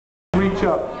Reach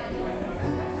up.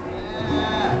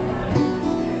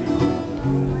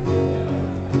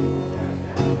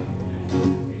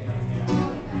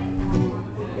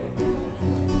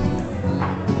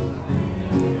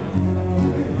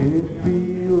 It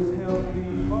feels healthy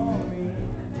for me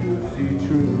to see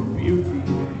true beauty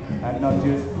and not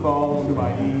just fall to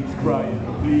my knees crying,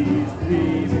 please,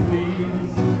 please,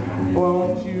 please,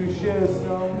 won't you share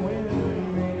some with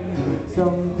me,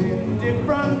 something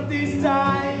different this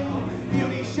time.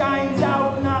 Beauty shines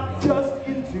out not just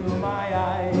into my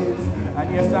eyes,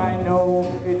 and yes, I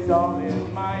know it's all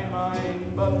in my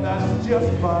mind, but that's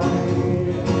just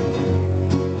fine.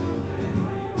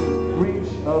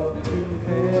 Reach up to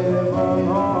heaven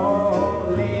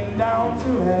or lean down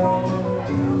to hell.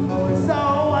 It's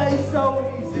always so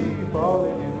easy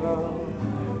falling in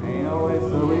love. Ain't always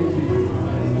so easy.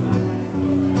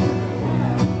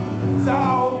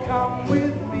 So come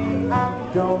with me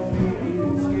and don't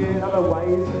be scared.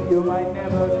 Otherwise you might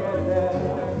never get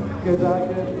there. 'Cause I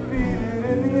can feel it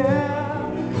in the air.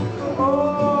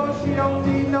 Oh, she don't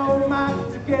need no map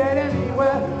to get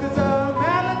anywhere. 'Cause her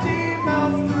melody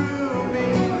melts through me.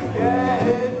 Yeah,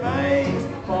 it makes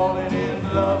falling in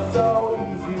love so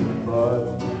easy, but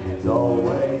it's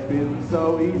always been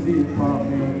so easy for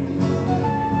me.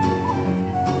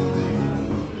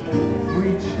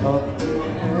 Reach up to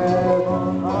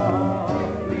heaven,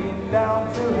 lean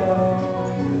down to hell.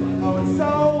 Oh, it's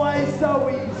always so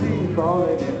easy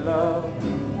falling in love.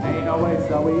 Ain't always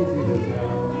so easy to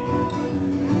tell.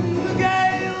 The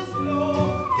gales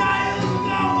blow, gales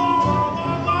blow.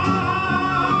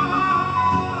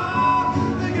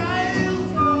 The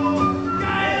gales blow,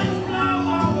 gales blow.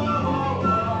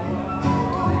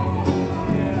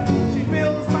 Yeah. She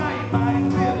fills my mind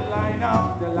with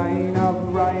the line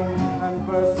of rhyme, and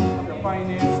verse the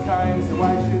finest time. So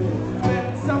I should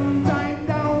spend some time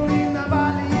down in the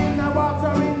valley, in the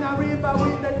water, in the river,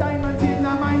 with the diamonds in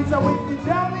the mine. So if you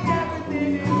tell me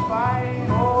everything is fine,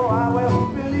 oh, I will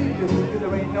believe you, 'cause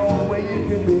there ain't no way you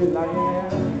can be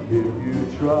lying. If you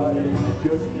try,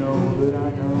 just know that I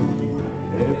know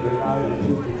every lie is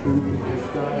just the truth in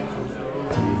disguise. So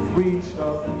reach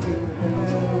up to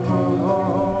heaven,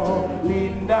 oh,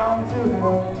 lean down to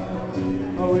hell.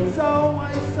 Oh, it's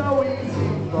always so easy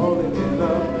falling in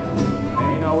love.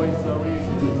 Ain't always so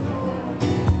easy.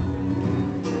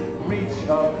 Reach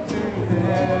up to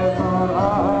heaven,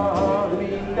 oh,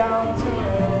 lean down to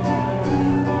hell.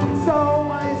 It's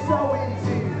always so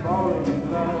easy falling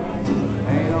in love.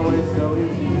 Ain't always so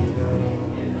easy to tell.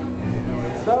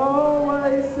 It's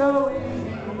always so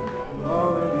easy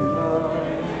falling in love.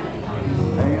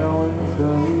 Ain't always so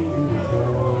easy to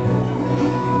tell.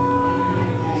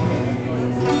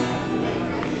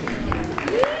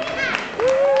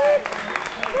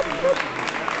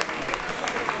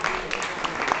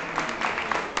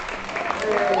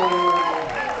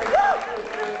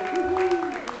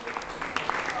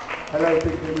 Hello,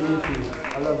 big community.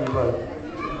 I love you both.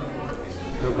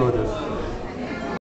 You're gorgeous.